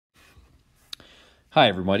Hi,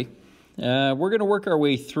 everybody. We're going to work our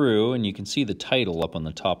way through, and you can see the title up on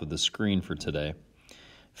the top of the screen for today,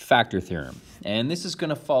 Factor Theorem. And this is going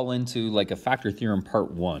to fall into like a Factor Theorem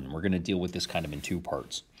Part 1. We're going to deal with this kind of in two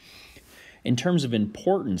parts. In terms of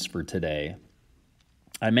importance for today,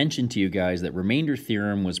 I mentioned to you guys that remainder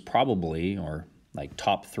theorem was probably, or like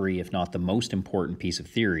top 3, if not the most important piece of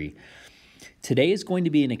theory. Today is going to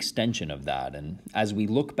be an extension of that. And as we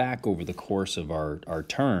look back over the course of our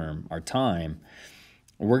time,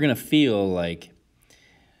 we're going to feel like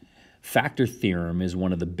factor theorem is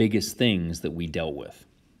one of the biggest things that we dealt with.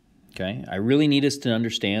 Okay? I really need us to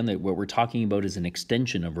understand that what we're talking about is an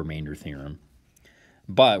extension of remainder theorem,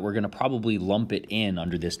 but we're going to probably lump it in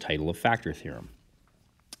under this title of factor theorem.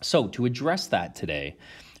 So to address that today,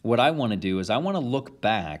 what I want to do is I want to look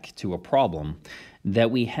back to a problem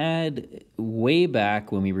that we had way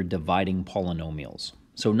back when we were dividing polynomials.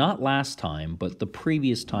 So not last time, but the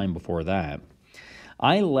previous time before that.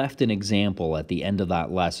 I left an example at the end of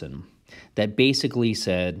that lesson that basically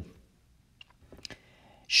said,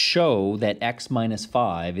 show that x minus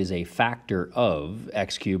 5 is a factor of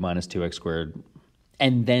x cubed minus 2x squared,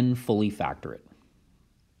 and then fully factor it.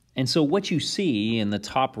 And so what you see in the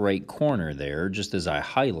top right corner there, just as I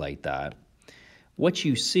highlight that, what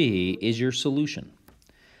you see is your solution.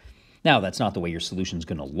 Now, that's not the way your solution is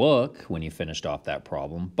going to look when you finished off that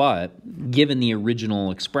problem, but given the original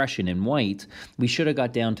expression in white, we should have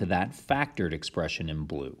got down to that factored expression in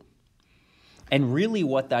blue. And really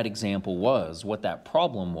what that example was, what that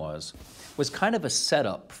problem was kind of a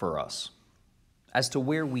setup for us as to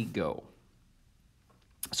where we go.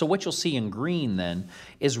 So what you'll see in green then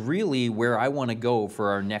is really where I want to go for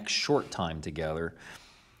our next short time together.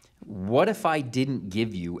 What if I didn't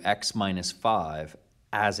give you x minus 5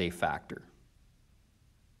 as a factor?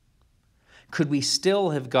 Could we still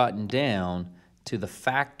have gotten down to the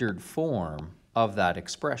factored form of that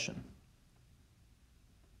expression?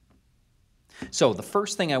 So the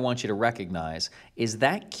first thing I want you to recognize is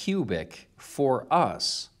that cubic for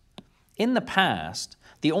us, in the past,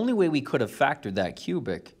 the only way we could have factored that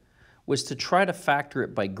cubic was to try to factor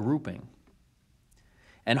it by grouping.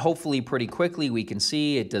 And hopefully pretty quickly we can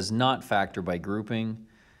see it does not factor by grouping,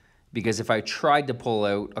 because if I tried to pull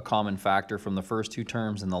out a common factor from the first two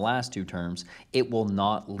terms and the last two terms, it will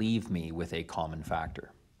not leave me with a common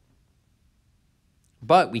factor.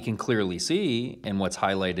 But we can clearly see in what's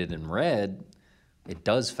highlighted in red, it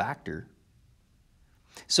does factor.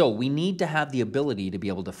 So we need to have the ability to be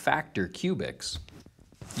able to factor cubics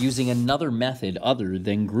using another method other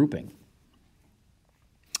than grouping.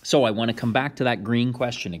 So I want to come back to that green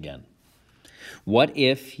question again. What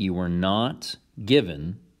if you were not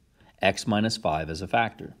given x minus 5 as a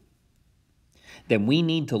factor? Then we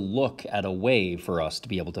need to look at a way for us to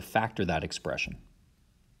be able to factor that expression.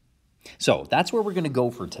 So that's where we're going to go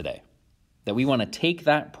for today. That we want to take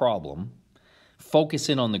that problem, focus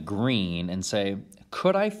in on the green, and say,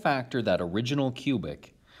 could I factor that original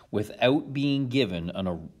cubic without being given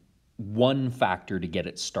one factor to get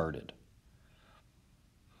it started?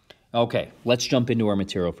 Okay, let's jump into our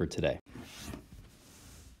material for today.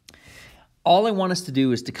 All I want us to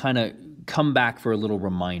do is to kind of come back for a little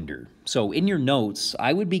reminder. So in your notes,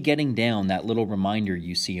 I would be getting down that little reminder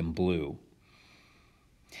you see in blue.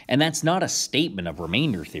 And that's not a statement of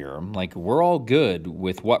remainder theorem. Like, we're all good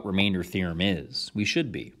with what remainder theorem is. We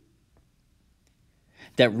should be.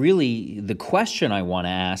 That really, the question I want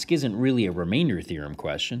to ask isn't really a remainder theorem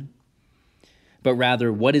question, but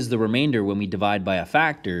rather, what is the remainder when we divide by a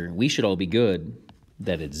factor? We should all be good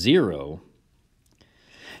that it's 0.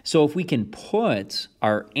 So if we can put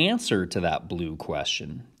our answer to that blue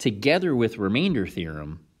question together with remainder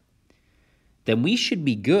theorem, then we should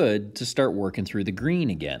be good to start working through the green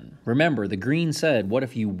again. Remember, the green said, what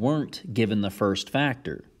if you weren't given the first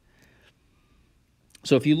factor?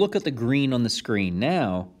 So if you look at the green on the screen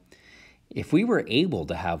now, if we were able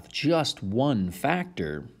to have just one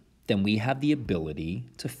factor, then we have the ability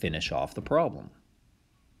to finish off the problem.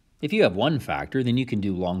 If you have one factor, then you can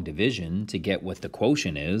do long division to get what the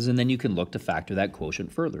quotient is, and then you can look to factor that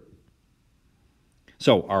quotient further.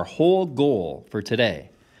 So our whole goal for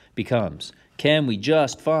today becomes, can we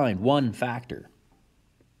just find one factor?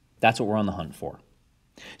 That's what we're on the hunt for.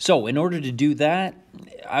 So in order to do that,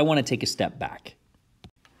 I want to take a step back.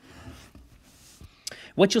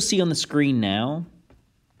 What you'll see on the screen now,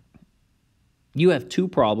 you have two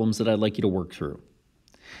problems that I'd like you to work through.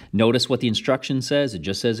 Notice what the instruction says. It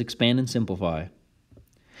just says expand and simplify.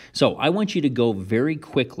 So I want you to go very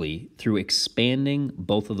quickly through expanding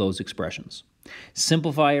both of those expressions.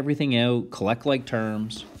 Simplify everything out, collect like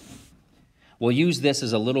terms. we'll use this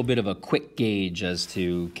as a little bit of a quick gauge as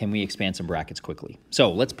to can we expand some brackets quickly.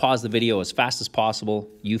 So let's pause the video as fast as possible.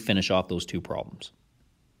 You finish off those two problems.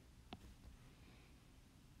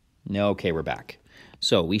 Okay, we're back.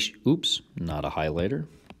 So oops, not a highlighter.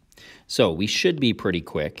 So we should be pretty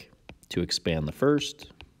quick to expand the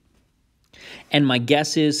first. And my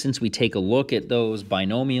guess is, since we take a look at those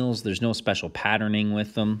binomials, there's no special patterning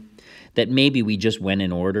with them, that maybe we just went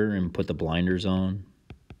in order and put the blinders on.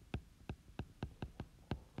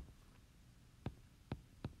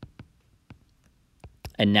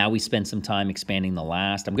 And now we spend some time expanding the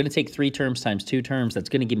last. I'm going to take 3 terms times 2 terms. That's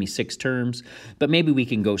going to give me 6 terms. But maybe we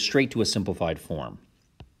can go straight to a simplified form.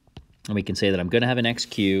 And we can say that I'm going to have an x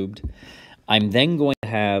cubed. I'm then going to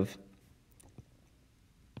have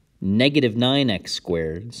negative 9x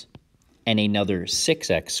squareds and another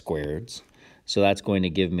 6x squareds. So that's going to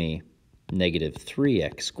give me negative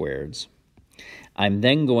 3x squareds. I'm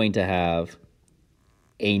then going to have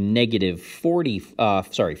a negative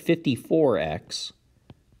 54x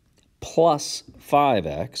plus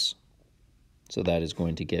 5x. So that is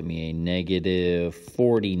going to get me a negative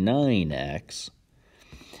 49x.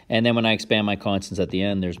 And then when I expand my constants at the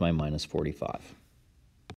end, there's my minus 45.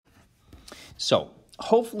 So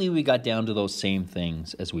hopefully we got down to those same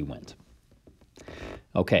things as we went.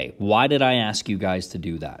 Okay, why did I ask you guys to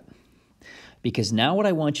do that? Because now what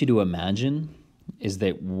I want you to imagine is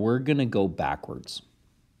that we're going to go backwards.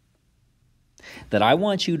 That I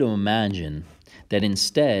want you to imagine that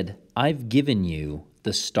instead I've given you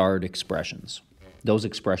the starred expressions, those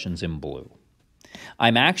expressions in blue.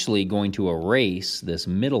 I'm actually going to erase this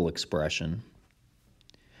middle expression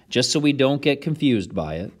just so we don't get confused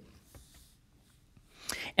by it.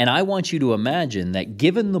 And I want you to imagine that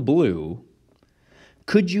given the blue,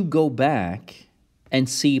 could you go back and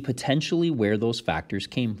see potentially where those factors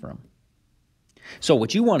came from? So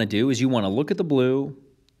what you want to do is you want to look at the blue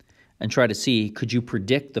and try to see, could you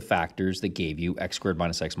predict the factors that gave you x squared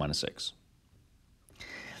minus x minus 6?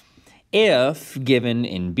 If given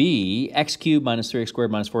in B, x cubed minus 3x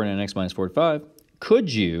squared minus 49x minus 45,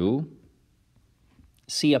 could you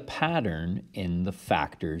see a pattern in the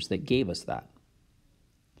factors that gave us that?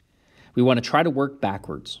 We want to try to work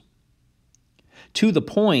backwards to the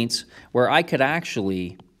point where I could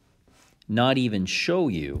actually not even show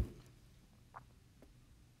you,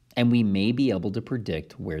 and we may be able to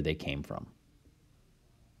predict where they came from.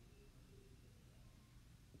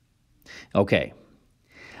 Okay.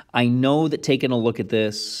 I know that taking a look at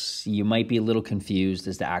this, you might be a little confused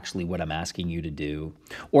as to actually what I'm asking you to do,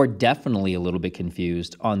 or definitely a little bit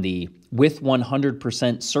confused on the with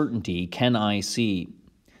 100% certainty, can I see?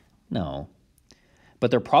 No.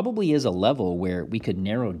 But there probably is a level where we could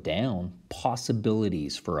narrow down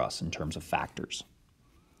possibilities for us in terms of factors.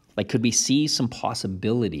 Like, could we see some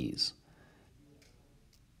possibilities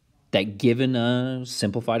that given a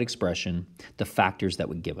simplified expression, the factors that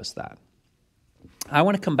would give us that? I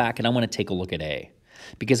want to come back and I want to take a look at A,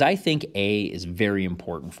 because I think A is very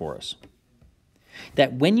important for us.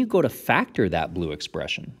 That when you go to factor that blue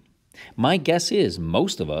expression, my guess is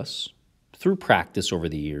most of us, through practice over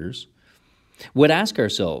the years, would ask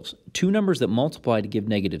ourselves, 2 numbers that multiply to give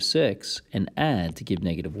negative 6 and add to give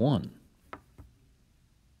negative 1.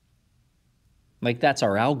 Like, that's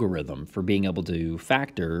our algorithm for being able to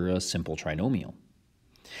factor a simple trinomial.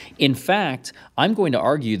 In fact, I'm going to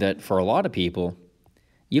argue that for a lot of people,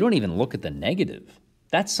 you don't even look at the negative.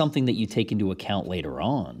 That's something that you take into account later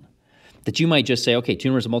on. That you might just say, okay, 2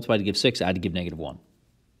 numbers that multiply to give 6, add to give negative 1.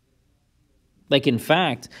 Like, in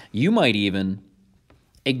fact, you might even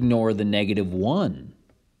ignore the negative 1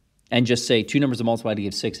 and just say 2 numbers that multiply to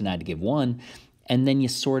give 6 and add to give 1, and then you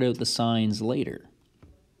sort out the signs later.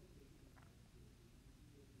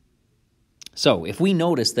 So if we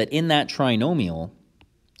notice that in that trinomial,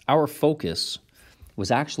 our focus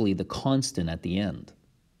was actually the constant at the end.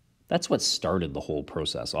 That's what started the whole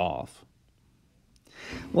process off.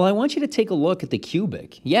 Well, I want you to take a look at the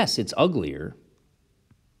cubic. Yes, it's uglier.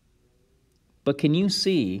 But can you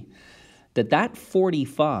see that that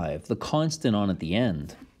 45, the constant on at the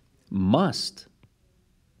end, must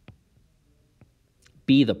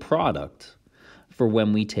be the product for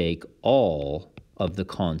when we take all of the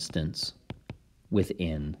constants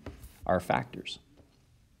within our factors.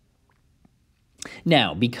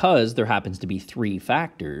 Now, because there happens to be 3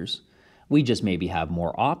 factors, we just maybe have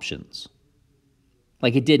more options.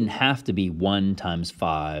 Like, it didn't have to be 1 times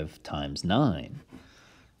 5 times 9.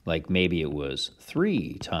 Like, maybe it was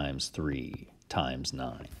 3 times 3 times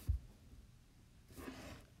 9.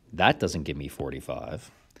 That doesn't give me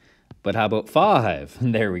 45. But how about 5?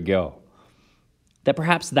 There we go. that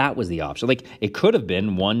perhaps that was the option. Like, it could have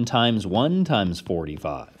been 1 times 1 times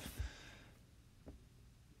 45.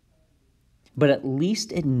 But at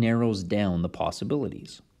least it narrows down the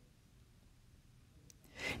possibilities.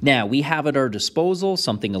 Now, we have at our disposal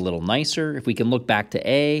something a little nicer. If we can look back to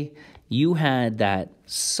A, you had that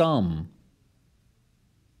sum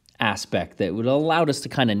aspect that would have allowed us to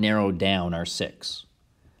kind of narrow down our 6,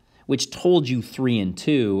 which told you 3 and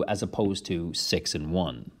 2 as opposed to 6 and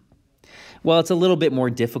 1. Well, it's a little bit more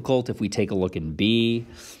difficult if we take a look in B.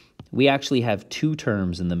 We actually have 2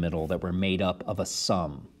 terms in the middle that were made up of a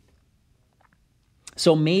sum.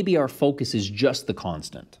 So maybe our focus is just the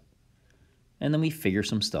constant, and then we figure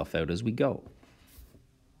some stuff out as we go.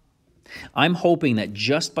 I'm hoping that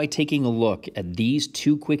just by taking a look at these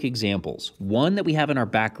 2 quick examples, one that we have in our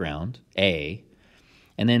background, A,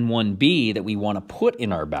 and then one B that we want to put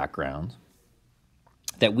in our background,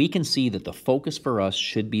 that we can see that the focus for us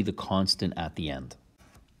should be the constant at the end.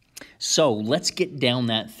 So let's get down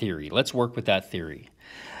that theory. Let's work with that theory.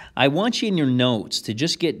 I want you in your notes to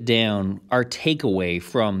just get down our takeaway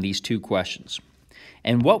from these 2 questions.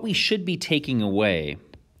 And what we should be taking away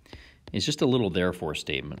is just a little therefore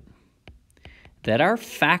statement. That our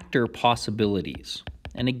factor possibilities,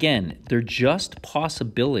 and again, they're just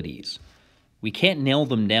possibilities. We can't nail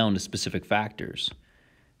them down to specific factors.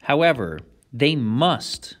 However, they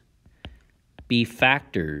must be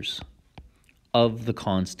factors of the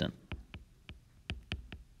constant.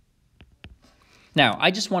 Now,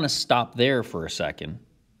 I just want to stop there for a second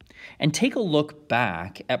and take a look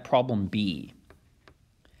back at problem B.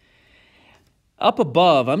 Up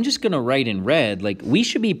above, I'm just going to write in red, like, we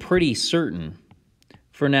should be pretty certain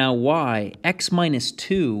for now why x minus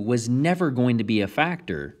 2 was never going to be a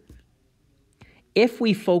factor. If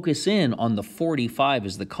we focus in on the 45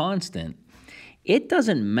 as the constant, it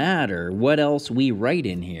doesn't matter what else we write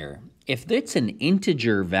in here. If it's an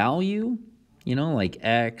integer value, you know, like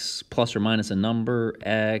x plus or minus a number,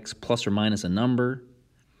 x plus or minus a number,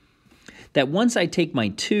 that once I take my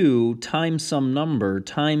 2 times some number,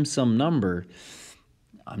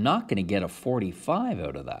 I'm not going to get a 45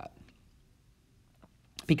 out of that.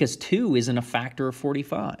 Because 2 isn't a factor of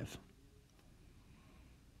 45.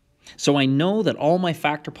 So I know that all my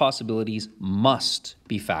factor possibilities must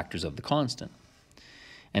be factors of the constant.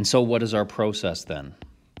 And so what is our process then?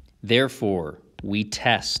 Therefore, we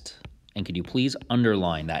test. And could you please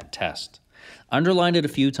underline that test? Underline it a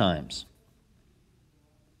few times.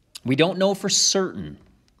 We don't know for certain,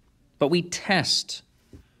 but we test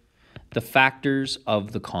the factors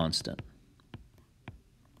of the constant.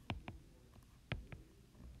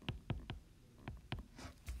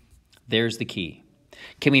 There's the key.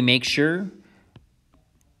 Can we make sure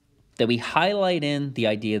that we highlight in the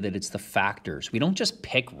idea that it's the factors? We don't just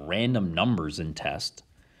pick random numbers and test,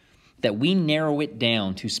 that we narrow it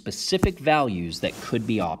down to specific values that could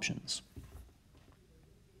be options.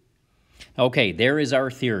 Okay, there is our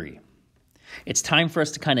theory. It's time for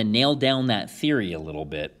us to kind of nail down that theory a little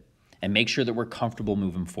bit and make sure that we're comfortable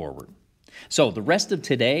moving forward. So the rest of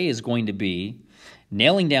today is going to be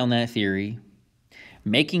nailing down that theory,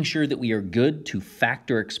 making sure that we are good to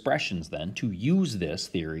factor expressions then, to use this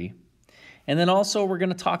theory. And then also we're going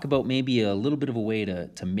to talk about maybe a little bit of a way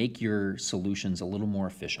to make your solutions a little more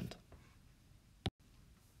efficient.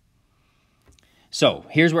 So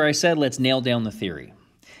here's where I said let's nail down the theory.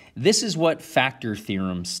 This is what factor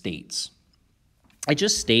theorem states. It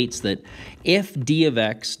just states that if d of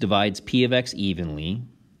x divides p of x evenly,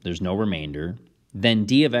 there's no remainder, then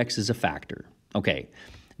d of x is a factor. Okay,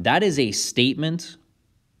 that is a statement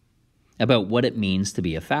about what it means to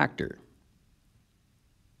be a factor.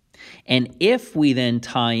 And if we then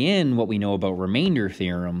tie in what we know about remainder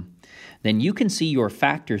theorem, then you can see your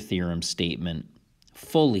factor theorem statement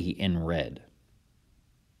fully in red.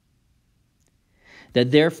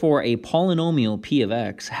 That therefore a polynomial p of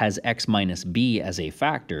x has x minus b as a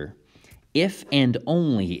factor if and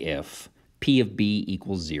only if p of b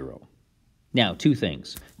equals 0. Now, 2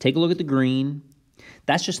 things. Take a look at the green.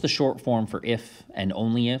 That's just the short form for if and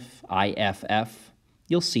only if, IFF.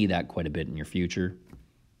 You'll see that quite a bit in your future.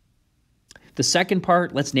 The second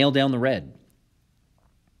part, let's nail down the red.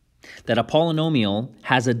 That a polynomial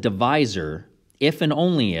has a divisor if and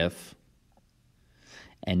only if.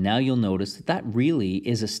 And now you'll notice that that really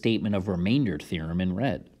is a statement of remainder theorem in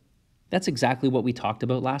red. That's exactly what we talked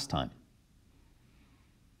about last time.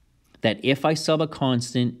 That if I sub a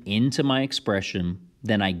constant into my expression,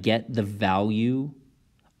 then I get the value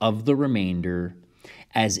of the remainder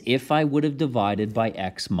as if I would have divided by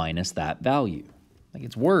x minus that value. Like,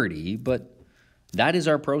 it's wordy, but that is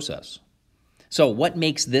our process. So what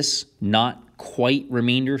makes this not quite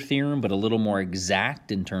remainder theorem, but a little more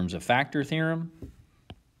exact in terms of factor theorem.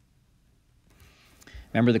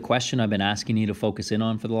 Remember the question I've been asking you to focus in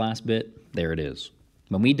on for the last bit? There it is.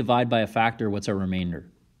 When we divide by a factor, what's our remainder?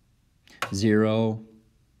 0.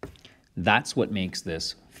 That's what makes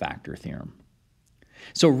this factor theorem.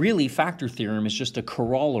 So really, factor theorem is just a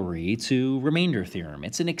corollary to remainder theorem.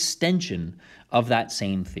 It's an extension of that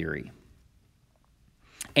same theory.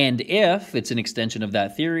 And if it's an extension of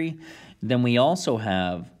that theory, then we also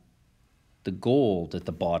have the gold at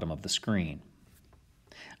the bottom of the screen.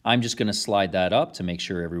 I'm just going to slide that up to make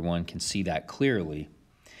sure everyone can see that clearly.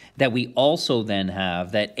 That we also then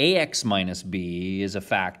have that ax minus b is a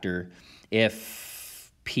factor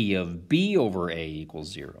if p of b over a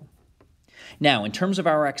equals 0. Now, in terms of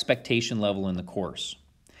our expectation level in the course,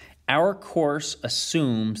 our course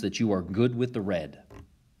assumes that you are good with the red.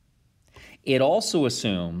 It also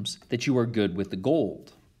assumes that you are good with the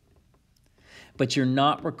gold. But you're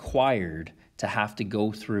not required to have to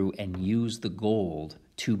go through and use the gold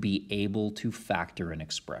to be able to factor an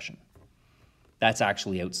expression. That's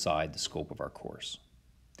actually outside the scope of our course.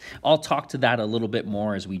 I'll talk to that a little bit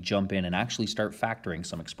more as we jump in and actually start factoring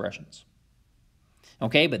some expressions.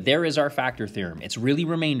 Okay, but there is our factor theorem. It's really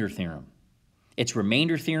remainder theorem. It's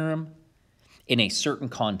remainder theorem in a certain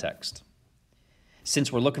context.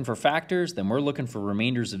 Since we're looking for factors, then we're looking for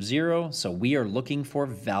remainders of 0, so we are looking for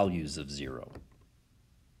values of 0.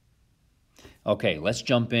 Okay, let's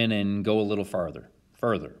jump in and go a little further.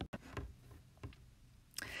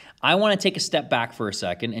 I want to take a step back for a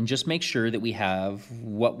second and just make sure that we have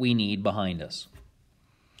what we need behind us.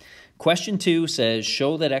 Question 2 says,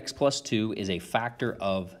 show that x plus 2 is a factor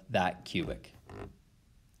of that cubic.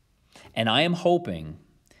 And I am hoping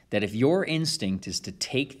that if your instinct is to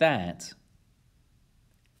take that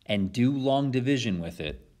and do long division with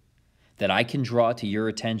it, that I can draw to your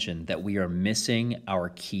attention that we are missing our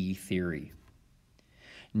key theory.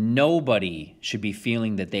 Nobody should be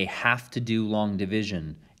feeling that they have to do long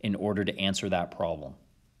division in order to answer that problem.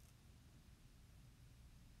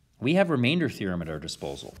 We have remainder theorem at our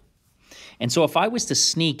disposal. And so if I was to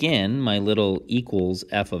sneak in my little equals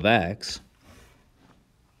f of x,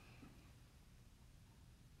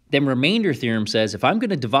 then remainder theorem says if I'm going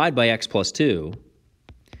to divide by x plus 2,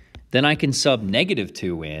 then I can sub negative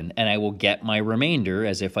 2 in and I will get my remainder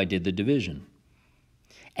as if I did the division.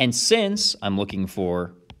 And since I'm looking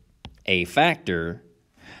for a factor,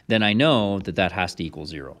 then I know that that has to equal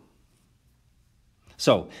 0.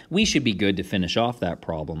 So we should be good to finish off that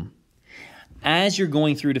problem. As you're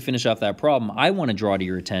going through to finish off that problem, I want to draw to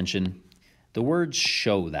your attention the words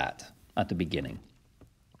show that at the beginning.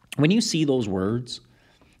 When you see those words,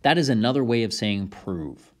 that is another way of saying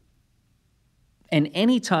prove. And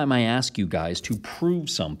anytime I ask you guys to prove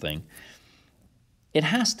something, it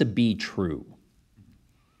has to be true.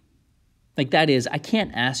 Like that is, I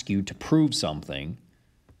can't ask you to prove something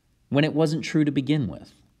when it wasn't true to begin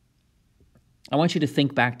with. I want you to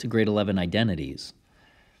think back to grade 11 identities.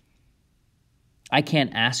 I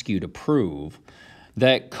can't ask you to prove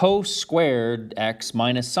that cos squared x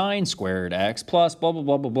minus sine squared x plus blah, blah,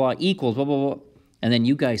 blah, blah, blah equals blah, blah, blah. And then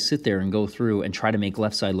you guys sit there and go through and try to make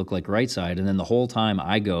left side look like right side. And then the whole time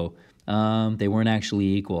I go, they weren't actually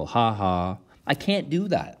equal. Ha ha. I can't do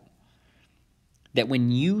that. That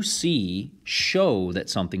when you see show that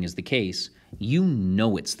something is the case, you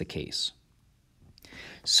know it's the case.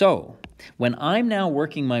 So when I'm now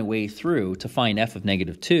working my way through to find f of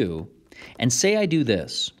negative 2, and say I do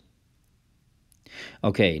this.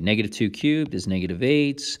 Okay, negative 2 cubed is negative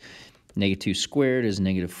 8. Negative 2 squared is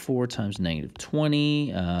negative 4 times negative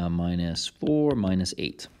 20 minus 4 minus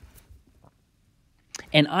 8.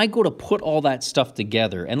 And I go to put all that stuff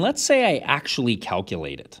together, and let's say I actually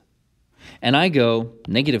calculate it. And I go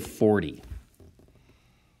negative 40.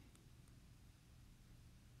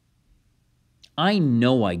 I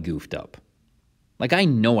know I goofed up. Like, I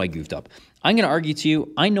know I goofed up. I'm going to argue to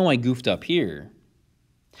you, I know I goofed up here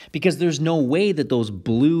because there's no way that those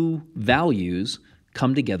blue values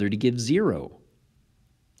come together to give 0.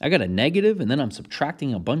 I got a negative, and then I'm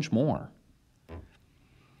subtracting a bunch more.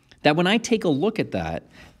 That when I take a look at that,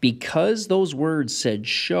 because those words said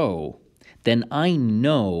show, then I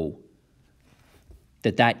know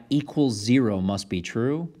that that equals 0 must be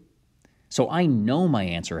true. So I know my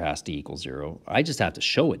answer has to equal 0. I just have to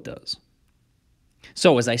show it does.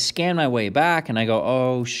 So as I scan my way back and I go,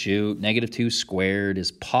 oh shoot, negative 2 squared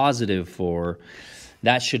is positive 4.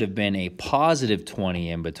 That should have been a positive 20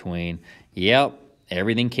 in between. Yep,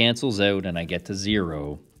 everything cancels out and I get to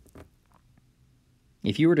 0.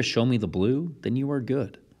 If you were to show me the blue, then you are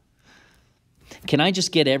good. Can I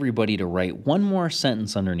just get everybody to write one more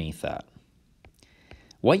sentence underneath that?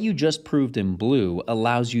 What you just proved in blue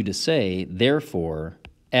allows you to say, therefore,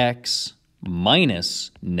 x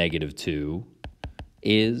minus -2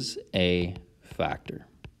 is a factor.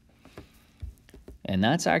 And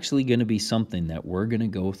that's actually going to be something that we're going to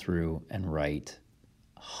go through and write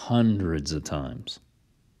hundreds of times.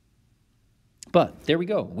 But there we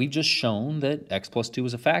go. We've just shown that x plus 2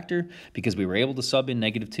 is a factor because we were able to sub in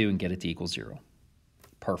 -2 and get it to equal 0.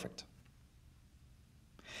 Perfect.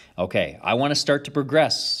 Okay, I want to start to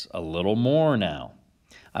progress a little more now.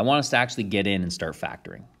 I want us to actually get in and start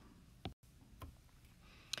factoring.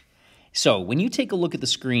 So when you take a look at the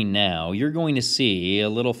screen now, you're going to see a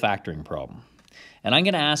little factoring problem. And I'm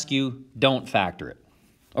going to ask you, don't factor it.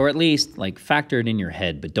 Or at least, like, factor it in your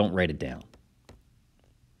head, but don't write it down.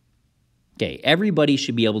 Okay, everybody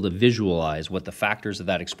should be able to visualize what the factors of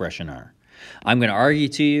that expression are. I'm going to argue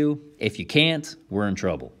to you. If you can't, we're in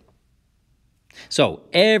trouble. So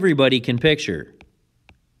everybody can picture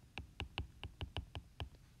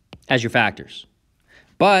as your factors,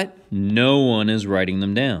 but no one is writing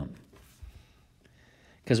them down.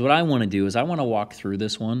 Because what I want to do is I want to walk through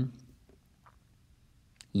this one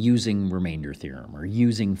using remainder theorem or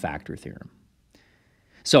using factor theorem.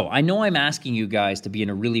 So I know I'm asking you guys to be in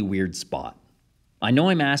a really weird spot. I know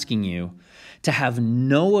I'm asking you to have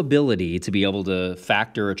no ability to be able to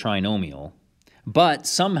factor a trinomial, but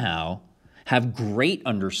somehow have great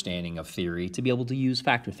understanding of theory to be able to use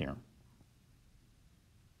factor theorem.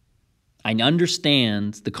 I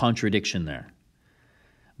understand the contradiction there,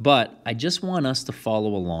 but I just want us to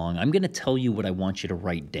follow along. I'm going to tell you what I want you to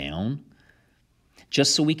write down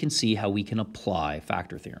just so we can see how we can apply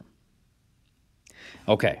factor theorem.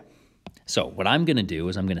 Okay, so what I'm going to do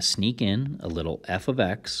is I'm going to sneak in a little f of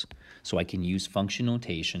x so I can use function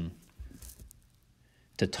notation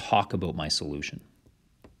to talk about my solution.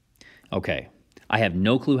 Okay, I have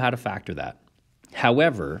no clue how to factor that.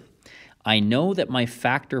 However, I know that my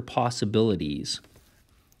factor possibilities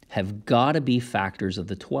have got to be factors of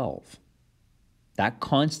the 12. That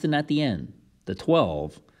constant at the end, the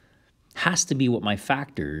 12, has to be what my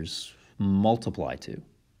factors multiply to.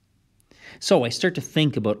 So I start to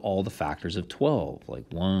think about all the factors of 12,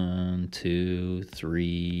 like 1, 2,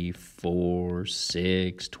 3, 4,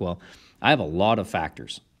 6, 12. I have a lot of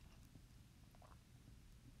factors.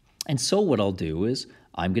 And so what I'll do is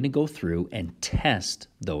I'm going to go through and test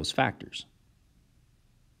those factors.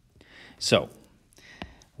 So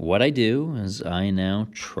what I do is I now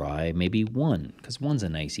try maybe 1, because 1's a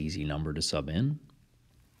nice easy number to sub in.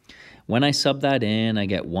 When I sub that in, I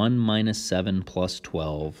get 1 minus 7 plus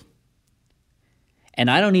 12.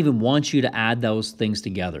 And I don't even want you to add those things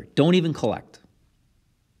together. Don't even collect.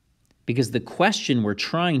 Because the question we're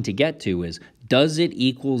trying to get to is, does it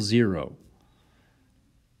equal 0?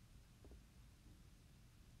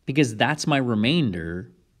 Because that's my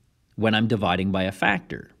remainder when I'm dividing by a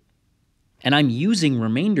factor. And I'm using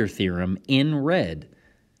remainder theorem in red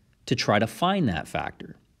to try to find that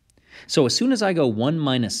factor. So as soon as I go 1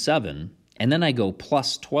 minus 7, and then I go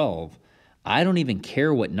plus 12, I don't even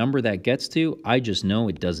care what number that gets to. I just know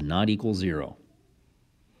it does not equal 0.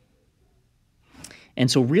 And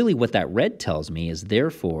so really what that red tells me is,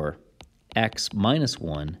 therefore, x minus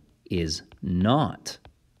 1 is not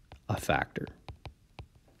a factor.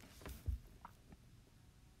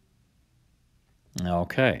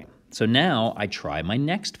 Okay, so now I try my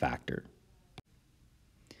next factor.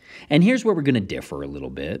 And here's where we're going to differ a little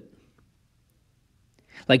bit.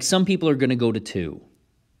 Like, some people are going to go to 2.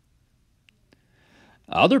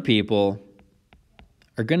 Other people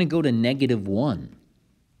are going to go to -1.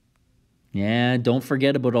 Yeah, don't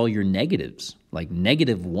forget about all your negatives. Like,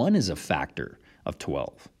 -1 is a factor of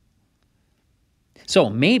 12. So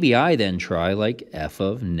maybe I then try like f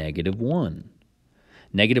of -1.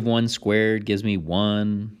 -1 squared gives me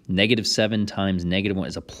 1. -7 times -1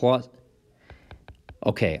 is a plus.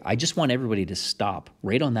 Okay, I just want everybody to stop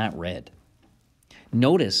right on that red.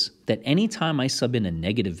 Notice that anytime I sub in a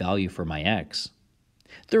negative value for my x,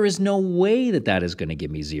 there is no way that that is going to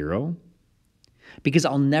give me 0, because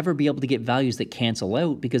I'll never be able to get values that cancel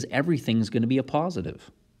out because everything's going to be a positive.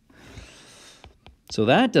 So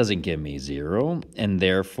that doesn't give me 0, and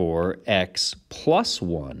therefore x plus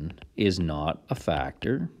 1 is not a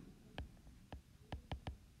factor.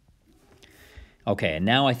 Okay, and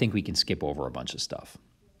now I think we can skip over a bunch of stuff.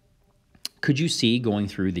 Could you see going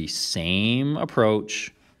through the same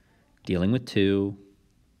approach, dealing with 2,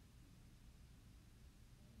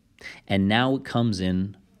 and now it comes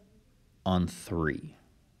in on 3.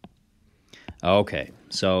 Okay,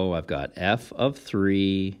 so I've got f of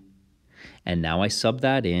 3, and now I sub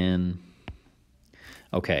that in.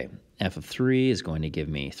 Okay, f of 3 is going to give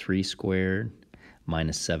me 3 squared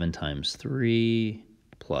minus 7 times 3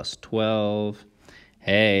 plus 12.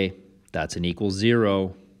 Hey, that's an equals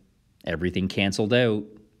 0. Everything canceled out.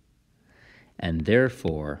 And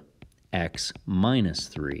therefore, x minus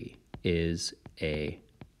 3 is a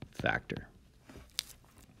factor.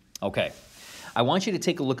 Okay, I want you to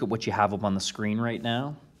take a look at what you have up on the screen right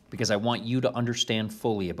now, because I want you to understand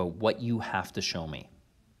fully about what you have to show me.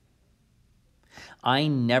 I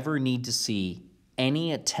never need to see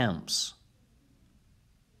any attempts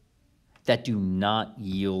that do not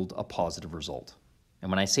yield a positive result.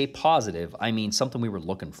 And when I say positive, I mean something we were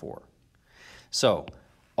looking for. So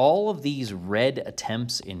all of these red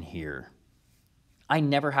attempts in here, I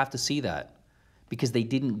never have to see that because they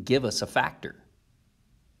didn't give us a factor.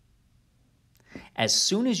 As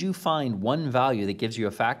soon as you find one value that gives you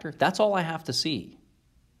a factor, that's all I have to see.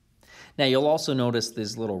 Now, you'll also notice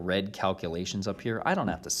these little red calculations up here. I don't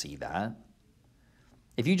have to see that.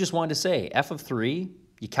 If you just wanted to say f of 3,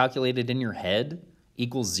 you calculate it in your head,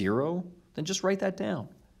 equals 0, then just write that down.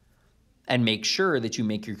 And make sure that you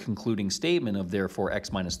make your concluding statement of therefore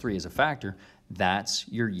x minus 3 is a factor. That's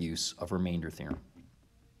your use of remainder theorem.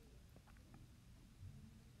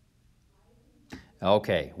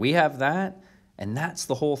 Okay, we have that, and that's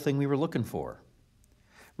the whole thing we were looking for.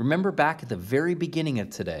 Remember back at the very beginning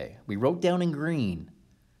of today, we wrote down in green,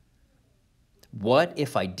 what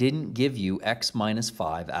if I didn't give you x minus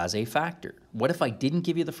 5 as a factor? What if I didn't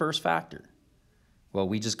give you the first factor? Well,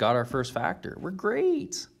 we just got our first factor. We're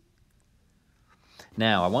great.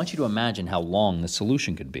 Now, I want you to imagine how long the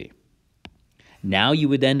solution could be. Now you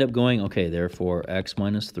would end up going, okay, therefore x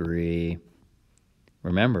minus 3.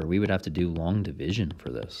 Remember, we would have to do long division for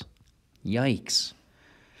this. Yikes.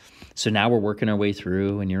 So now we're working our way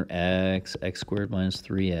through, and your x squared minus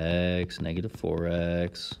 3x, negative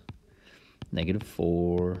 4x, negative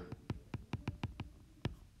 4.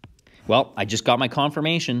 Well, I just got my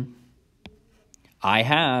confirmation. I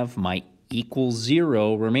have my equals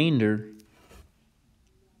 0 remainder.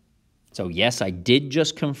 So yes, I did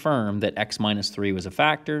just confirm that x minus 3 was a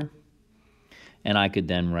factor, and I could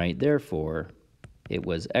then write, therefore, it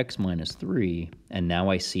was x minus 3, and now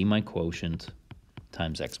I see my quotient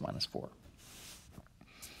times x minus 4.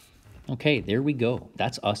 Okay, there we go.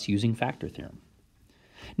 That's us using factor theorem.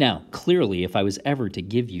 Now, clearly, if I was ever to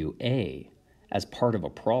give you a as part of a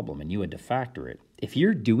problem and you had to factor it, if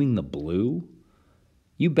you're doing the blue,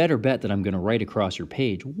 you better bet that I'm going to write across your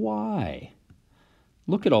page, why?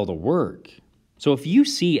 Look at all the work. So if you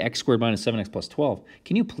see x squared minus 7x plus 12,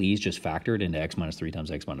 can you please just factor it into x minus 3 times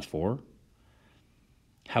x minus 4?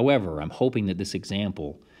 However, I'm hoping that this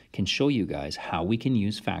example can show you guys how we can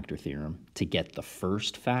use factor theorem to get the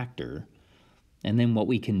first factor and then what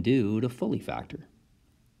we can do to fully factor.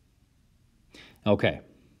 Okay,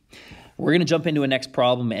 we're going to jump into a next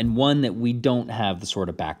problem, and one that we don't have the sort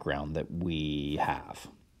of background that we have.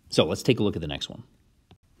 So let's take a look at the next one.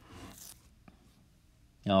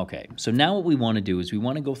 Okay, so now what we want to do is we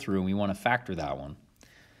want to go through and we want to factor that one.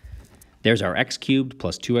 There's our x cubed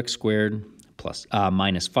plus 2x squared plus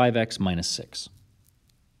minus 5x minus 6.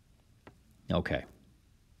 Okay.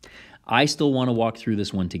 I still want to walk through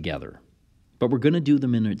this one together, but we're going to do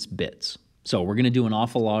them in its bits. So we're going to do an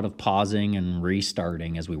awful lot of pausing and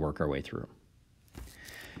restarting as we work our way through.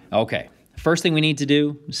 Okay, first thing we need to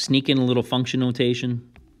do is sneak in a little function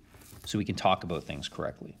notation so we can talk about things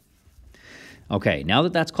correctly. Okay, now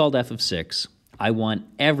that that's called f of 6, I want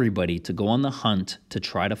everybody to go on the hunt to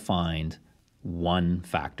try to find one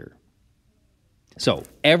factor. So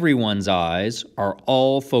everyone's eyes are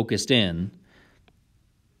all focused in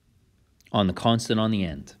on the constant on the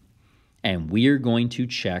end. And we're going to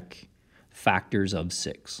check factors of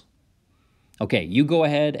 6. Okay, you go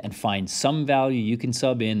ahead and find some value you can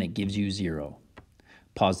sub in that gives you 0.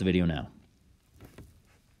 Pause the video now.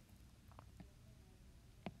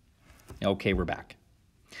 Okay, we're back.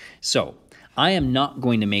 So I am not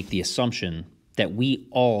going to make the assumption that we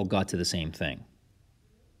all got to the same thing.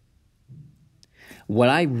 What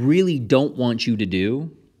I really don't want you to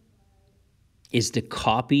do is to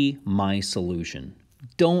copy my solution.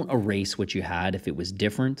 Don't erase what you had if it was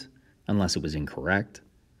different, unless it was incorrect.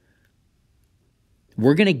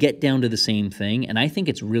 We're going to get down to the same thing, and I think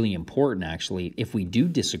it's really important, actually, if we do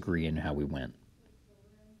disagree in how we went.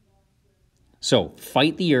 So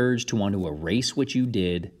fight the urge to want to erase what you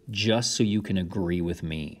did just so you can agree with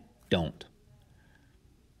me. Don't.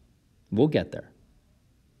 We'll get there.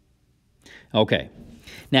 Okay.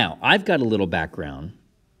 Now, I've got a little background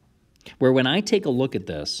where when I take a look at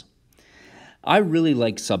this, I really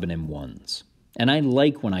like subbing in ones. And I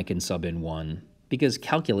like when I can sub in 1 because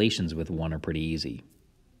calculations with 1 are pretty easy.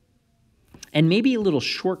 And maybe a little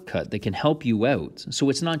shortcut that can help you out, so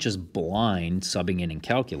it's not just blind subbing in and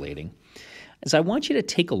calculating, is I want you to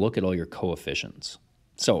take a look at all your coefficients.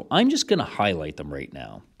 So I'm just going to highlight them right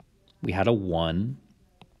now. We had a 1,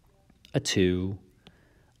 a 2,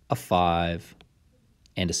 a 5,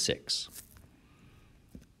 and a 6.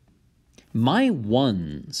 My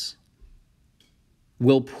 1s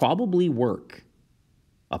will probably work,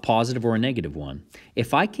 a positive or a negative one,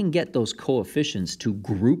 if I can get those coefficients to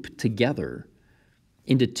group together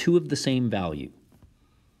into 2 of the same value.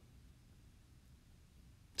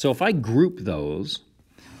 So if I group those,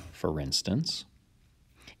 for instance,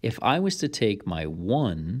 if I was to take my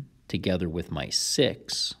 1 together with my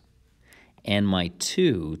 6 and my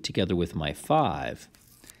 2 together with my 5,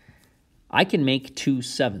 I can make 2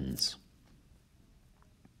 7s.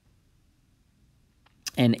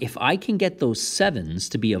 And if I can get those 7s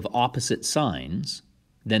to be of opposite signs,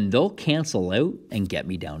 then they'll cancel out and get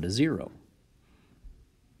me down to 0.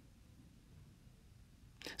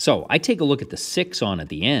 So I take a look at the 6 on at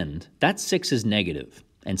the end. That 6 is negative.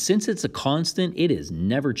 And since it's a constant, it is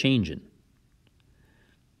never changing.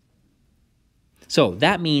 So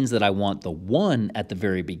that means that I want the 1 at the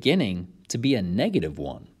very beginning to be a negative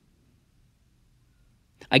 1.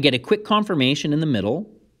 I get a quick confirmation in the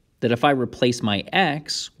middle that if I replace my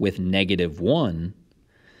x with negative 1,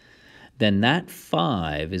 then that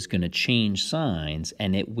 5 is going to change signs,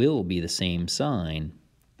 and it will be the same sign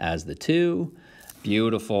as the 2.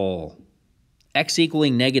 Beautiful. X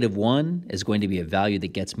equaling negative 1 is going to be a value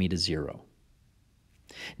that gets me to 0.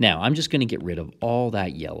 Now, I'm just going to get rid of all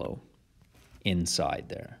that yellow inside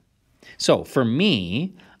there. So for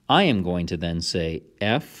me, I am going to then say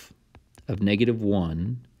f of negative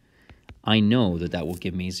 1, I know that that will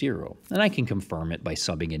give me 0. And I can confirm it by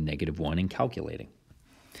subbing in negative 1 and calculating.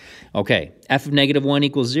 Okay, f of negative 1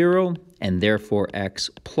 equals 0, and therefore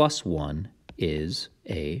x plus 1 is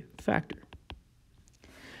a factor.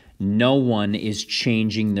 No one is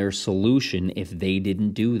changing their solution if they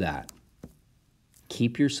didn't do that.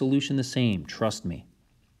 Keep your solution the same, trust me.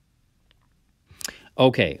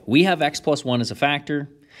 Okay, we have x plus 1 as a factor,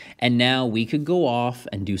 and now we could go off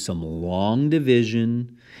and do some long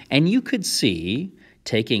division, and you could see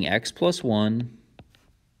taking x plus 1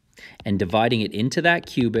 and dividing it into that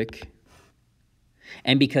cubic.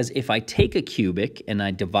 And because if I take a cubic and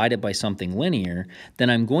I divide it by something linear, then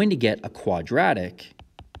I'm going to get a quadratic,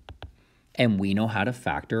 and we know how to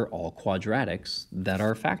factor all quadratics that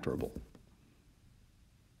are factorable.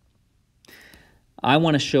 I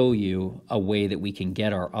want to show you a way that we can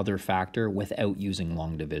get our other factor without using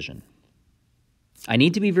long division. I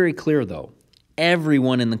need to be very clear, though.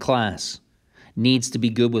 Everyone in the class needs to be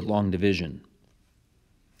good with long division.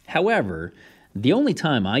 However, the only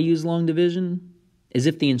time I use long division is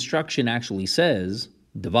if the instruction actually says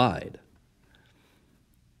divide.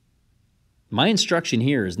 My instruction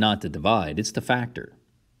here is not to divide, it's to factor.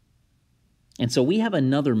 And so we have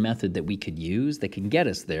another method that we could use that can get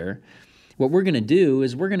us there. What we're going to do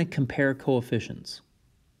is we're going to compare coefficients.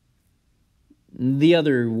 The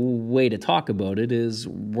other way to talk about it is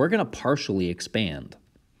we're going to partially expand.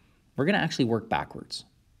 We're going to actually work backwards.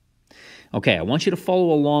 Okay, I want you to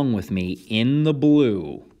follow along with me in the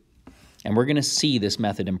blue, and we're going to see this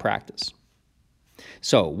method in practice.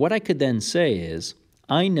 So what I could then say is,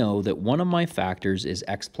 I know that one of my factors is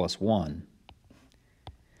x plus 1.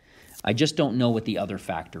 I just don't know what the other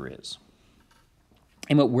factor is.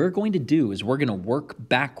 And what we're going to do is we're going to work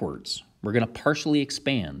backwards. We're going to partially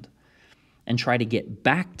expand and try to get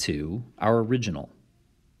back to our original.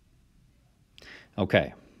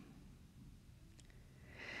 Okay.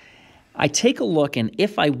 I take a look, and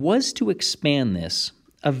if I was to expand this,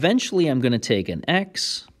 eventually I'm going to take an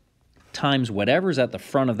x times whatever's at the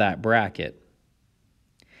front of that bracket,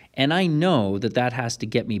 and I know that that has to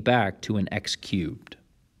get me back to an x cubed.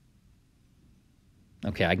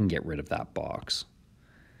 Okay, I can get rid of that box.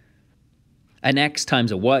 An x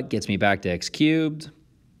times a what gets me back to x cubed?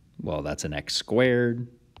 Well, that's an x squared.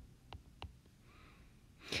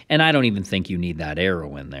 And I don't even think you need that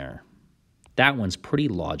arrow in there. That one's pretty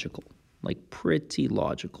logical, like pretty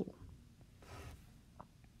logical.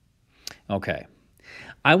 Okay.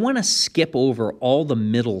 I want to skip over all the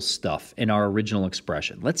middle stuff in our original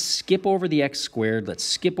expression. Let's skip over the x squared. Let's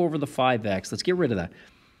skip over the 5x. Let's get rid of that.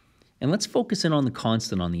 And let's focus in on the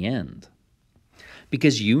constant on the end.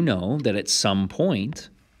 Because you know that at some point,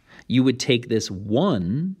 you would take this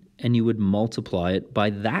 1 and you would multiply it by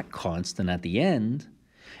that constant at the end,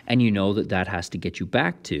 and you know that that has to get you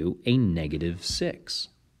back to a negative 6.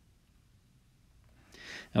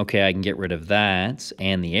 Okay, I can get rid of that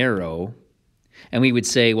and the arrow. And we would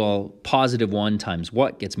say, well, positive 1 times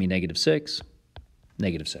what gets me negative 6?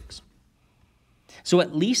 Negative 6. So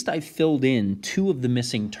at least I filled in 2 of the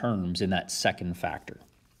missing terms in that second factor.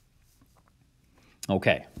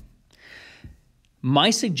 Okay. My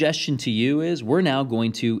suggestion to you is we're now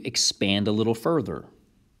going to expand a little further.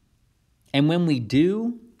 And when we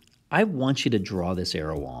do, I want you to draw this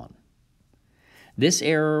arrow on. This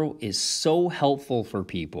arrow is so helpful for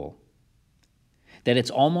people that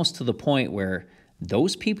it's almost to the point where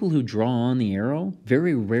those people who draw on the arrow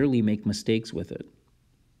very rarely make mistakes with it.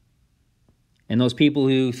 And those people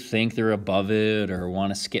who think they're above it or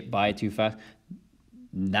want to skip by it too fast,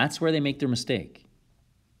 that's where they make their mistake.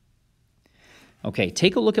 Okay,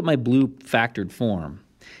 take a look at my blue factored form,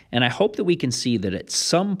 and I hope that we can see that at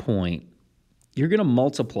some point you're going to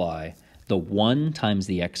multiply the 1 times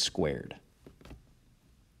the x squared.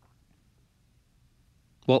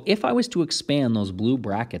 Well, if I was to expand those blue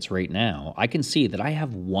brackets right now, I can see that I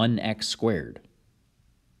have 1x squared.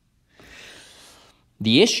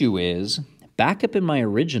 The issue is, back up in my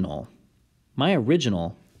original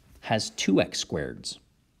has 2x squareds.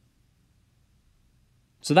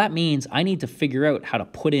 So that means I need to figure out how to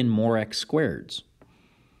put in more x squareds.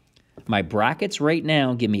 My brackets right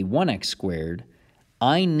now give me 1x squared.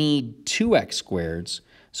 I need 2x squareds,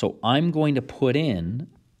 so I'm going to put in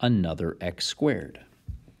another x squared.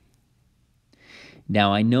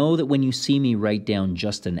 Now, I know that when you see me write down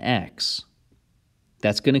just an x,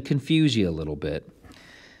 that's going to confuse you a little bit.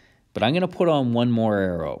 But I'm going to put on one more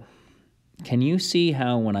arrow. Can you see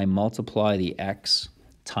how when I multiply the x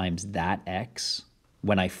times that x,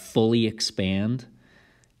 when I fully expand,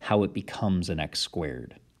 how it becomes an x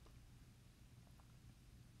squared?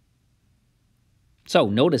 So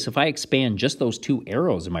notice if I expand just those 2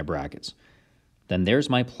 arrows in my brackets, then there's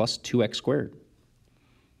my plus 2x squared.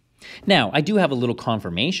 Now, I do have a little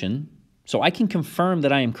confirmation, so I can confirm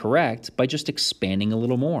that I am correct by just expanding a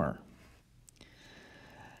little more.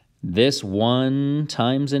 This 1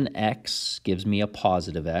 times an x gives me a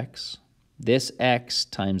positive x. This x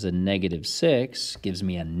times a negative 6 gives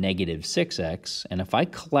me a negative 6x. And if I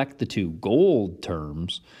collect the 2 gold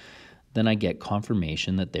terms, then I get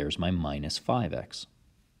confirmation that there's my minus 5x.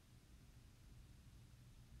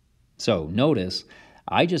 So notice,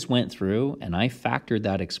 I just went through and I factored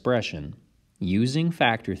that expression using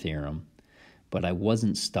factor theorem, but I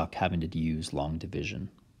wasn't stuck having to use long division.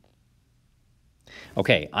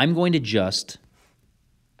 Okay, I'm going to just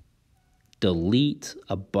delete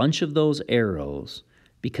a bunch of those arrows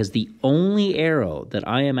because the only arrow that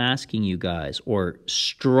I am asking you guys, or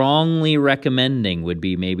strongly recommending would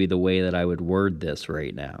be maybe the way that I would word this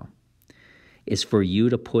right now, is for you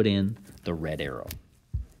to put in the red arrow.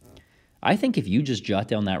 I think if you just jot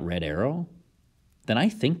down that red arrow, then I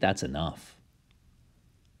think that's enough.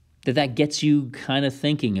 That gets you kind of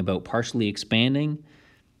thinking about partially expanding,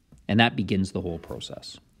 and that begins the whole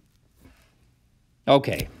process.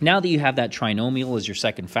 Okay, now that you have that trinomial as your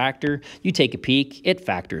second factor, you take a peek, it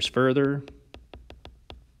factors further.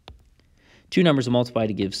 2 numbers to multiply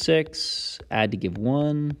to give 6, add to give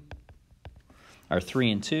 1, are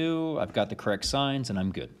 3 and 2. I've got the correct signs, and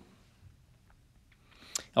I'm good.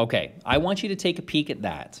 Okay, I want you to take a peek at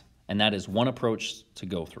that, and that is one approach to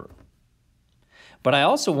go through. But I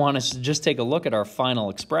also want us to just take a look at our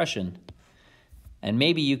final expression, and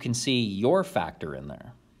maybe you can see your factor in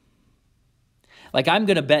there. Like, I'm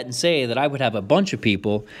going to bet and say that I would have a bunch of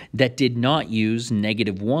people that did not use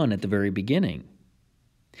negative 1 at the very beginning.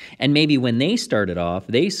 And maybe when they started off,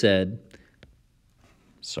 they said,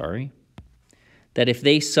 that if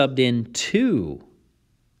they subbed in 2,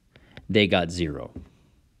 they got 0.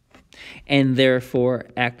 And therefore,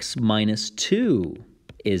 x minus 2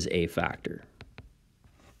 is a factor.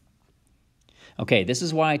 Okay, this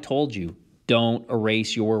is why I told you, don't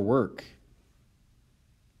erase your work.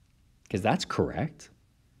 Because that's correct.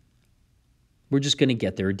 We're just going to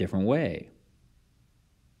get there a different way.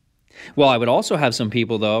 Well, I would also have some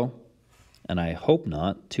people, though, and I hope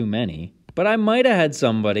not too many, but I might have had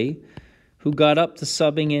somebody who got up to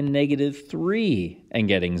subbing in negative 3 and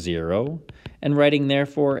getting 0, and writing,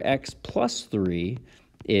 therefore, x plus 3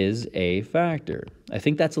 is a factor. I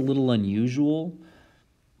think that's a little unusual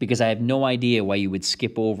because I have no idea why you would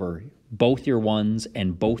skip over both your 1s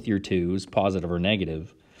and both your 2s, positive or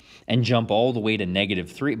negative, and jump all the way to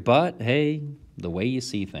negative 3. But, hey, the way you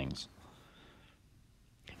see things.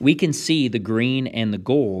 We can see the green and the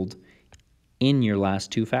gold in your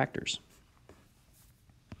last 2 factors.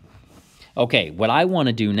 Okay, what I want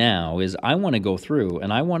to do now is I want to go through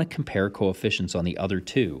and I want to compare coefficients on the other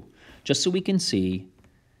 2, just so we can see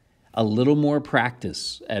a little more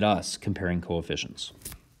practice at us comparing coefficients.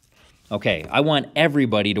 Okay, I want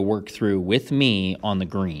everybody to work through with me on the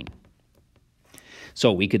green.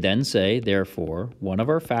 So we could then say, therefore, one of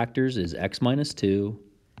our factors is x minus 2,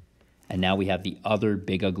 and now we have the other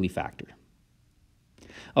big ugly factor.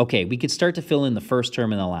 Okay, we could start to fill in the first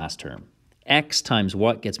term and the last term. X times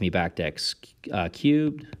what gets me back to x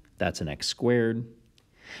cubed? That's an x squared.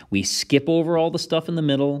 We skip over all the stuff in the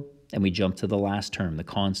middle, and we jump to the last term, the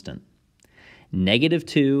constant. Negative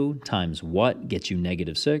 2 times what gets you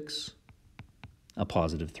negative 6? A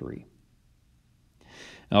positive 3.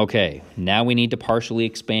 Okay, now we need to partially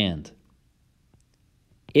expand.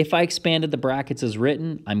 If I expanded the brackets as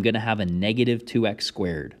written, I'm going to have a negative 2x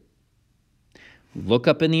squared. Look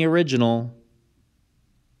up in the original.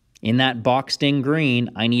 In that boxed in green,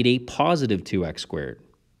 I need a positive 2x squared.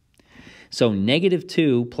 So negative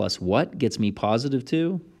 2 plus what gets me positive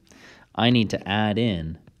 2? I need to add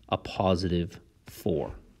in a positive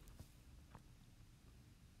 4.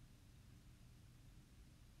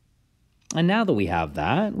 And now that we have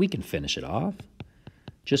that, we can finish it off.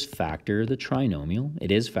 Just factor the trinomial. It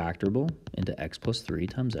is factorable into x plus 3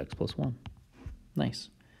 times x plus 1. Nice.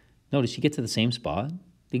 Notice you get to the same spot,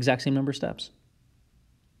 the exact same number of steps.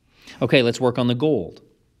 Okay, let's work on the gold.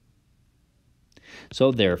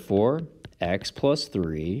 So therefore, x plus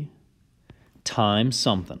 3 times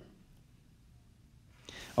something.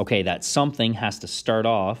 Okay, that something has to start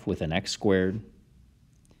off with an x squared.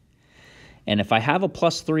 And if I have a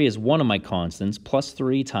plus 3 as one of my constants, plus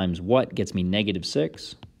 3 times what gets me negative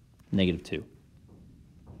 6? Negative 2.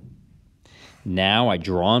 Now I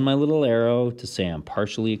draw on my little arrow to say I'm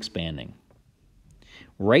partially expanding.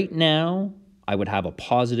 Right now, I would have a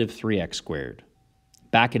positive 3x squared.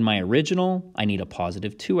 Back in my original, I need a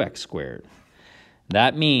positive 2x squared.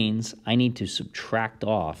 That means I need to subtract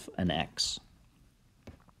off an x.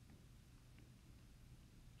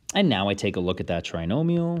 And now I take a look at that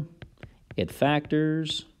trinomial. It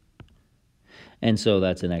factors, and so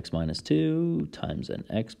that's an x minus 2 times an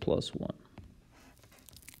x plus 1.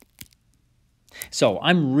 So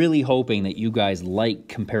I'm really hoping that you guys like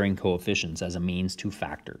comparing coefficients as a means to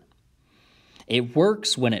factor. It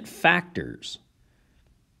works when it factors,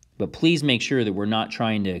 but please make sure that we're not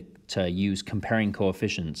trying to use comparing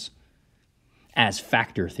coefficients as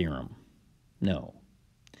factor theorem. No.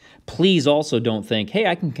 Please also don't think, hey,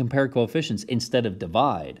 I can compare coefficients instead of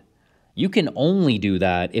divide. You can only do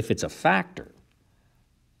that if it's a factor,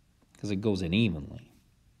 because it goes in evenly.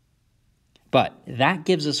 But that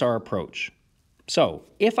gives us our approach. So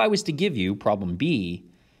if I was to give you problem B,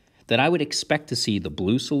 then I would expect to see the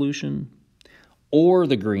blue solution, or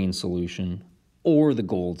the green solution, or the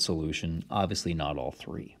gold solution, obviously not all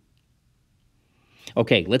three.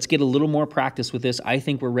 Okay, let's get a little more practice with this. I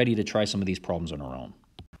think we're ready to try some of these problems on our own.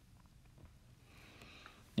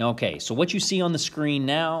 Okay, so what you see on the screen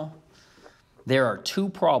now, there are two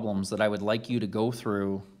problems that I would like you to go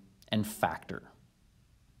through and factor.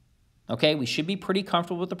 Okay, we should be pretty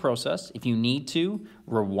comfortable with the process. If you need to,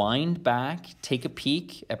 rewind back, take a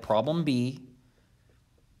peek at problem B,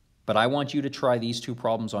 but I want you to try these two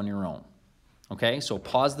problems on your own. Okay, so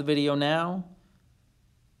pause the video now,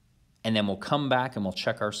 and then we'll come back and we'll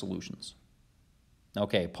check our solutions.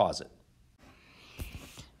 Okay, pause it.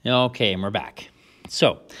 Okay, and we're back.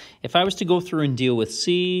 So if I was to go through and deal with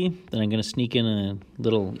C, then I'm going to sneak in a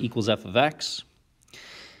little equals f of x.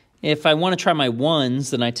 If I want to try my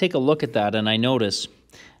 1s, then I take a look at that and I notice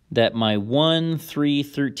that my 1, 3,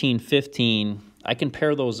 13, 15, I can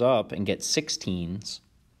pair those up and get 16s.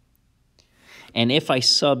 And if I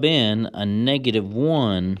sub in a negative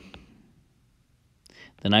 1,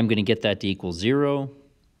 then I'm going to get that to equal 0.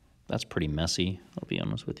 That's pretty messy, I'll be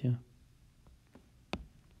honest with you.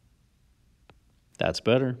 That's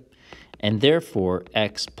better. And therefore,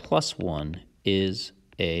 x plus 1 is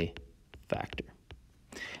a factor.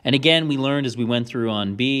 And again, we learned as we went through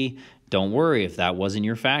on B, don't worry if that wasn't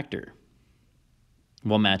your factor.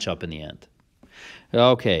 We'll match up in the end.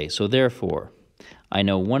 Okay, so therefore, I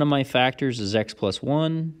know one of my factors is x plus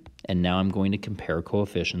 1, and now I'm going to compare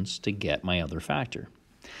coefficients to get my other factor.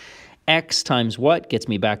 X times what gets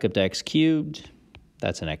me back up to x cubed?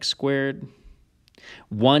 That's an x squared.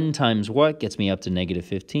 1 times what gets me up to negative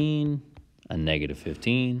 15? A negative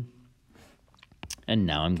 15. And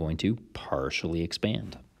now I'm going to partially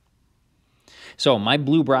expand. So my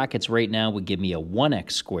blue brackets right now would give me a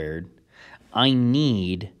 1x squared. I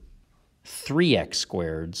need 3x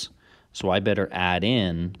squareds, so I better add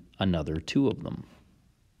in another 2 of them.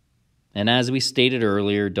 And as we stated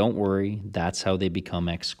earlier, don't worry, that's how they become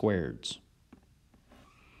x squareds.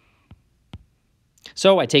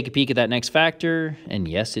 So I take a peek at that next factor, and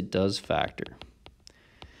yes, it does factor.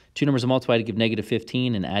 Two numbers multiply to give negative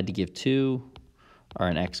 15 and add to give 2 are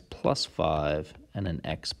an x plus 5 and an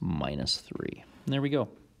x minus 3. And there we go.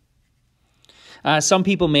 Some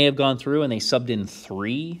people may have gone through and they subbed in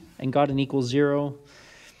 3 and got an equals 0.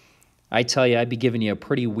 I tell you, I'd be giving you a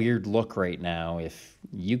pretty weird look right now if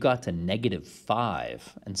you got to negative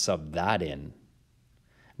 5 and subbed that in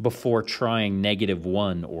before trying negative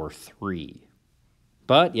 1 or 3.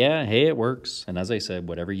 But yeah, hey, it works. And as I said,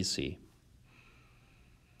 whatever you see.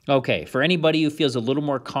 Okay, for anybody who feels a little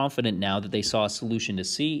more confident now that they saw a solution to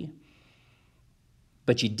C,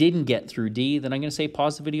 but you didn't get through D, then I'm going to say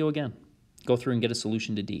pause the video again. Go through and get a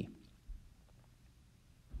solution to D.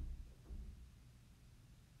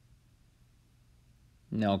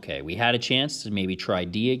 Okay, we had a chance to maybe try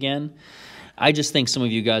D again. I just think some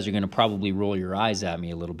of you guys are going to probably roll your eyes at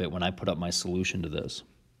me a little bit when I put up my solution to this.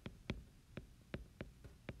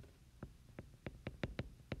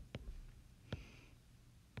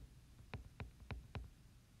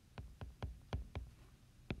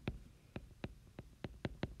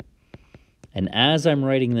 And as I'm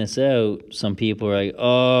writing this out, some people are like,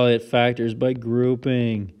 oh, it factors by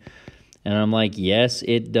grouping. And I'm like, yes,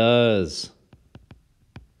 it does.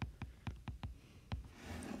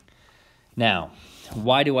 Now,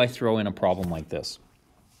 why do I throw in a problem like this?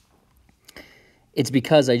 It's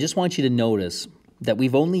because I just want you to notice that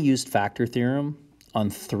we've only used factor theorem on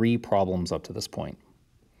 3 problems up to this point.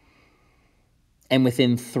 And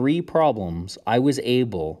within 3 problems, I was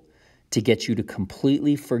able to get you to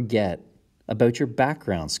completely forget about your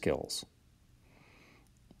background skills.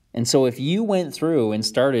 And so if you went through and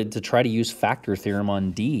started to try to use factor theorem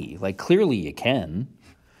on D, like clearly you can,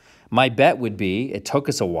 my bet would be it took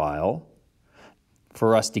us a while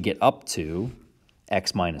for us to get up to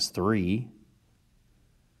x minus 3.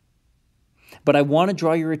 But I want to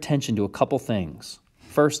draw your attention to a couple things.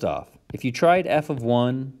 First off, if you tried f of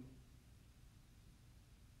 1,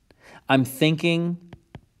 I'm thinking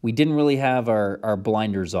we didn't really have our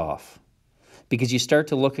blinders off. Because you start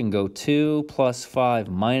to look and go 2 plus 5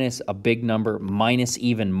 minus a big number minus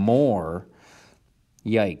even more.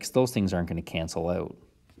 Yikes, those things aren't going to cancel out.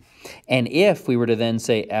 And if we were to then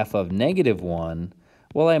say f of negative 1,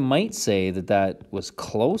 well, I might say that that was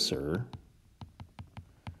closer,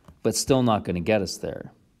 but still not going to get us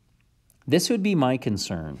there. This would be my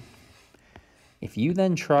concern. If you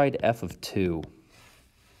then tried f of 2,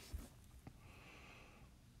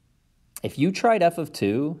 if you tried f of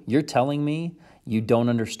 2, you're telling me you don't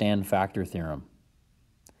understand factor theorem.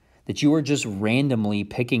 That you are just randomly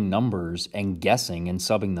picking numbers and guessing and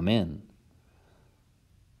subbing them in.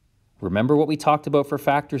 Remember what we talked about for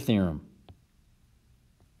factor theorem.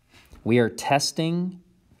 We are testing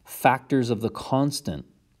factors of the constant.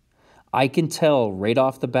 I can tell right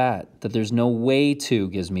off the bat that there's no way 2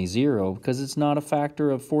 gives me 0 because it's not a factor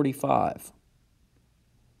of 45.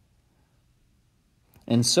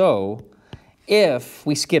 And so, if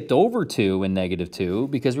we skipped over 2 and negative 2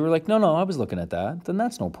 because we were like, no, I was looking at that, then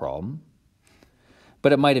that's no problem.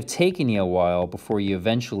 But it might have taken you a while before you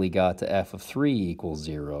eventually got to f of 3 equals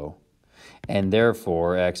 0, and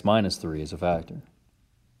therefore x minus 3 is a factor.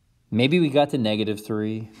 Maybe we got to negative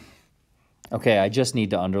 3. Okay, I just need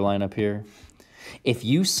to underline up here. If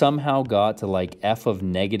you somehow got to like f of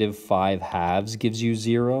negative 5 halves gives you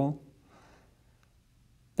 0,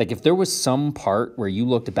 like if there was some part where you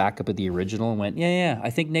looked back up at the original and went, yeah, I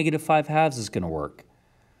think negative 5 halves is going to work,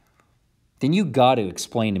 then you got to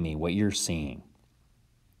explain to me what you're seeing.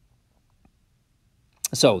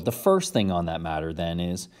 So the first thing on that matter then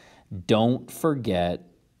is don't forget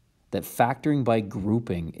that factoring by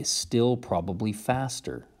grouping is still probably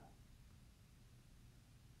faster.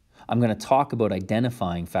 I'm going to talk about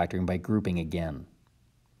identifying factoring by grouping again.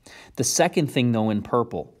 The second thing, though, in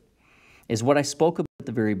purple is what I spoke about at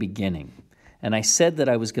the very beginning, and I said that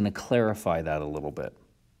I was going to clarify that a little bit.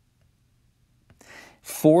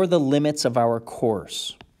 For the limits of our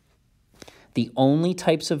course, the only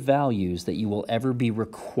types of values that you will ever be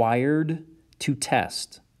required to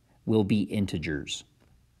test will be integers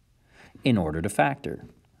in order to factor.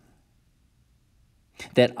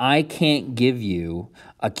 That I can't give you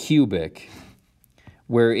a cubic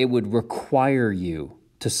where it would require you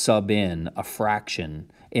to sub in a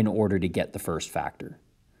fraction in order to get the first factor.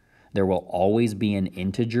 There will always be an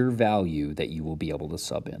integer value that you will be able to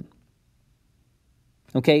sub in.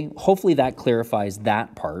 Okay, hopefully that clarifies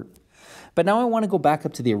that part. But now I want to go back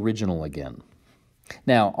up to the original again.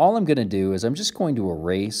 Now, all I'm going to do is I'm just going to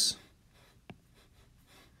erase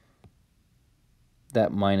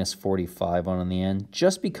that minus 45 on the end,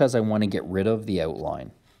 just because I want to get rid of the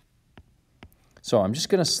outline. So I'm just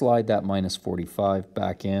going to slide that minus 45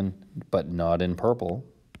 back in, but not in purple.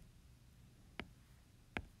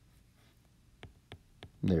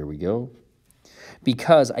 There we go.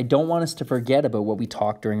 Because I don't want us to forget about what we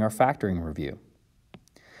talked during our factoring review.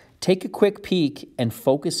 Take a quick peek and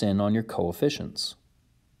focus in on your coefficients.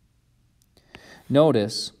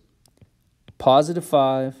 Notice positive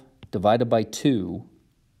 5 divided by 2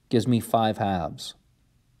 gives me 5 halves.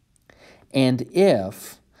 And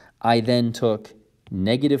if I then took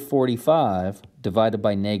negative 45 divided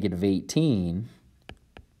by negative 18,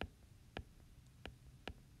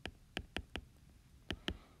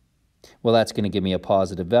 well, that's going to give me a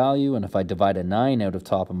positive value. And if I divide a 9 out of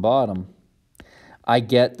top and bottom, I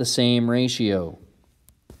get the same ratio.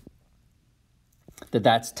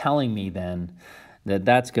 That's telling me then that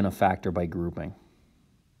that's going to factor by grouping.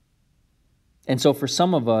 And so for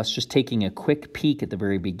some of us, just taking a quick peek at the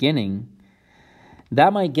very beginning,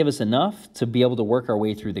 that might give us enough to be able to work our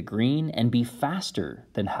way through the green and be faster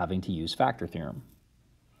than having to use factor theorem.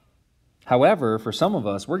 However, for some of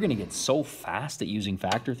us, we're going to get so fast at using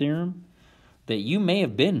factor theorem that you may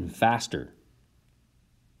have been faster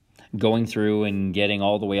going through and getting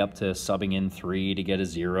all the way up to subbing in 3 to get a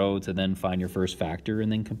 0 to then find your first factor and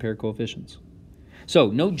then compare coefficients. So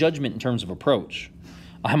no judgment in terms of approach.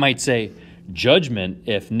 I might say judgment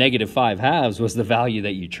if negative 5 halves was the value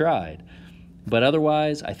that you tried. But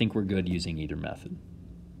otherwise, I think we're good using either method.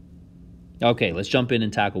 Okay, let's jump in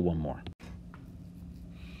and tackle one more.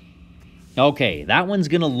 Okay, that one's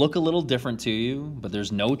going to look a little different to you, but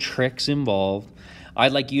there's no tricks involved.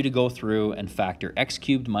 I'd like you to go through and factor x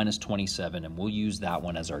cubed minus 27, and we'll use that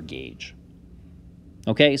one as our gauge.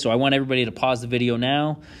 Okay, so I want everybody to pause the video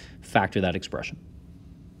now, factor that expression.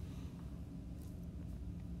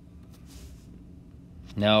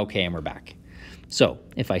 Okay, and we're back. So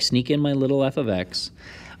if I sneak in my little f of x,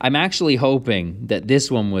 I'm actually hoping that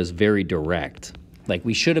this one was very direct. Like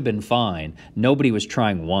we should have been fine. Nobody was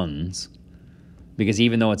trying ones. Because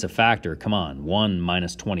even though it's a factor, come on, 1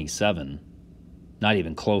 minus 27, not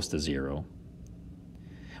even close to 0.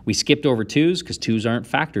 We skipped over 2's because 2's aren't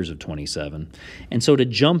factors of 27. And so to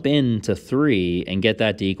jump into 3 and get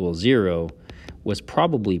that to equal 0 was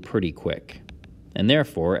probably pretty quick. And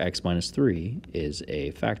therefore, x minus 3 is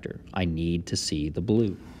a factor. I need to see the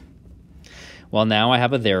blue. Well, now I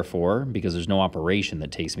have a therefore because there's no operation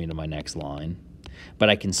that takes me to my next line. But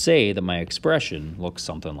I can say that my expression looks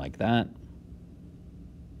something like that.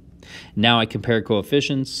 Now I compare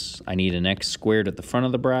coefficients. I need an x squared at the front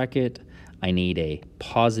of the bracket. I need a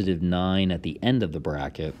positive 9 at the end of the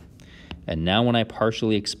bracket. And now when I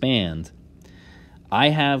partially expand, I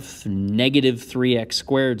have negative 3x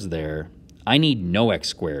squareds there. I need no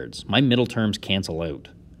x squareds. My middle terms cancel out.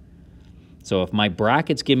 So if my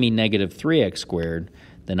brackets give me negative 3x squared,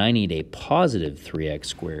 then I need a positive 3x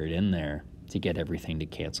squared in there to get everything to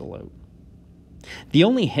cancel out. The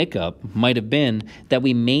only hiccup might have been that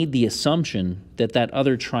we made the assumption that that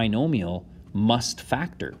other trinomial must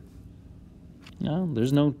factor. No,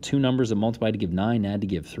 there's no two numbers that multiply to give 9, add to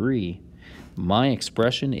give 3. My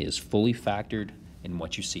expression is fully factored in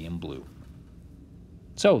what you see in blue.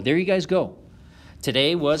 So there you guys go.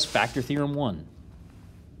 Today was Factor Theorem 1.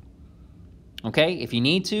 Okay, if you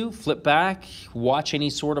need to, flip back, watch any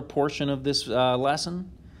sort of portion of this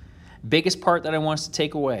lesson. Biggest part that I want us to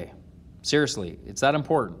take away. Seriously, it's that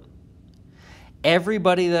important.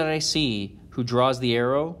 Everybody that I see who draws the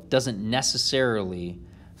arrow doesn't necessarily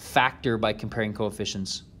factor by comparing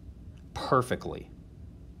coefficients perfectly.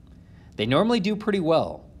 They normally do pretty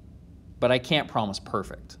well, but I can't promise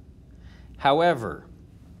perfect. However,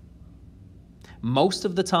 most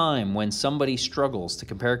of the time when somebody struggles to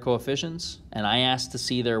compare coefficients and I ask to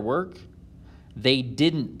see their work, they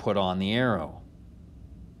didn't put on the arrow.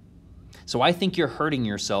 So I think you're hurting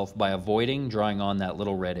yourself by avoiding drawing on that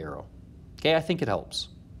little red arrow. Okay, I think it helps.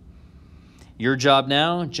 Your job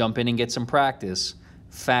now, jump in and get some practice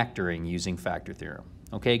factoring using factor theorem.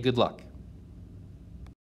 Okay, good luck.